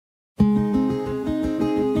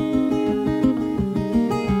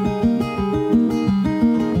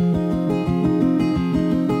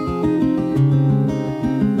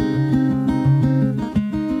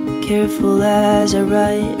Careful as I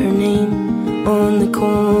write her name on the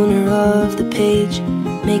corner of the page,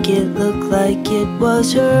 make it look like it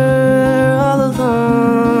was her all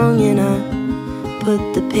along. And I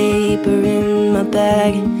put the paper in my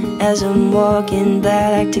bag as I'm walking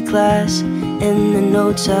back to class, and the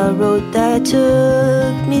notes I wrote that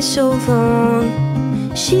took me so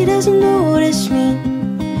long. She doesn't notice me,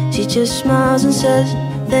 she just smiles and says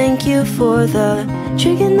thank you for the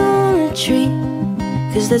trigonometry,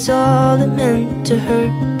 'cause that's all it meant to her.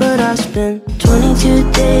 But I spent 22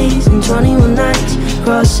 days and 21 nights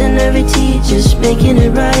crossing every T, just making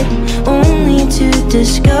it right, only to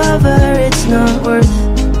discover it's not worth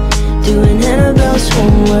doing Annabelle's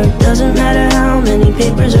homework. Doesn't matter how many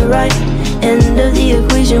papers I write, end of the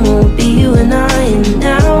equation won't be you and I. And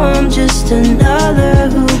now I'm just another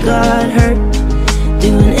who got hurt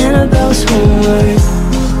doing Annabelle's homework.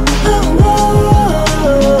 Oh, oh,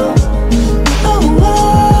 oh, oh,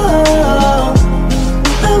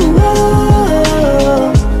 oh,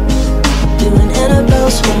 oh, doing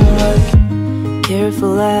Annabelle's homework.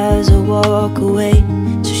 Careful as I walk away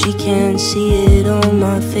so she can't see it on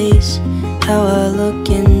my face, how I look,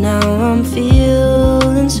 and now I'm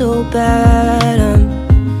feeling so bad. I'm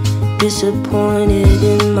disappointed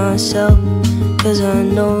in myself, 'cause I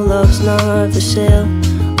know love's not for sale.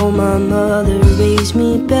 Oh, my mother raised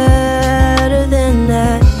me better than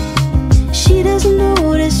that. She doesn't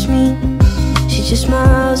notice me, she just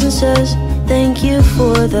smiles and says thank you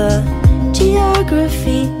for the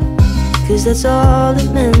geography, 'cause that's all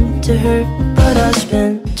it meant to her. But I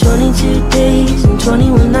spent 22 days and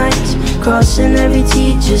 21 nights crossing every T,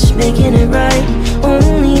 just making it right,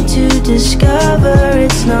 only to discover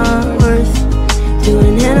it's not worth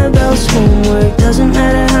doing Annabelle's homework. Doesn't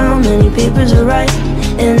matter how many papers I write,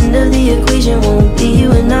 end of the equation won't be you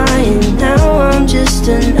and I. And now I'm just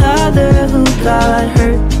another who got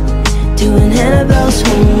hurt doing Annabelle's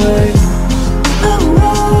homework. Oh,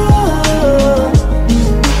 oh,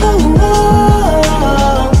 oh, oh,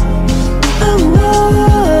 oh,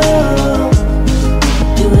 oh,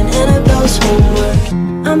 doing Annabelle's homework.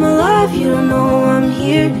 I'm alive, you don't know I'm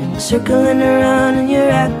here, circling around in your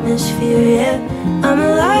atmosphere, yeah. I'm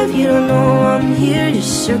alive, you don't know I'm here,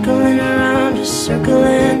 just circling around, just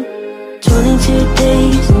circling. 22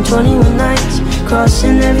 days and 21 nights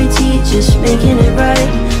crossing every T, just making it right,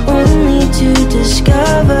 only to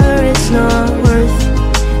discover it's not worth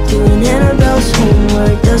doing Annabelle's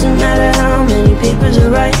homework. Doesn't matter how many papers I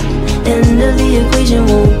write, end of the equation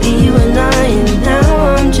won't be you and I. And now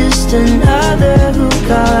I'm just another who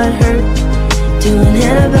got hurt doing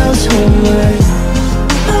Annabelle's homework.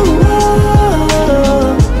 Oh, oh,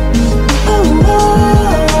 oh, oh,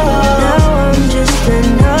 now I'm just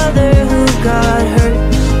another who got hurt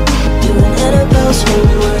doing Annabelle's homework.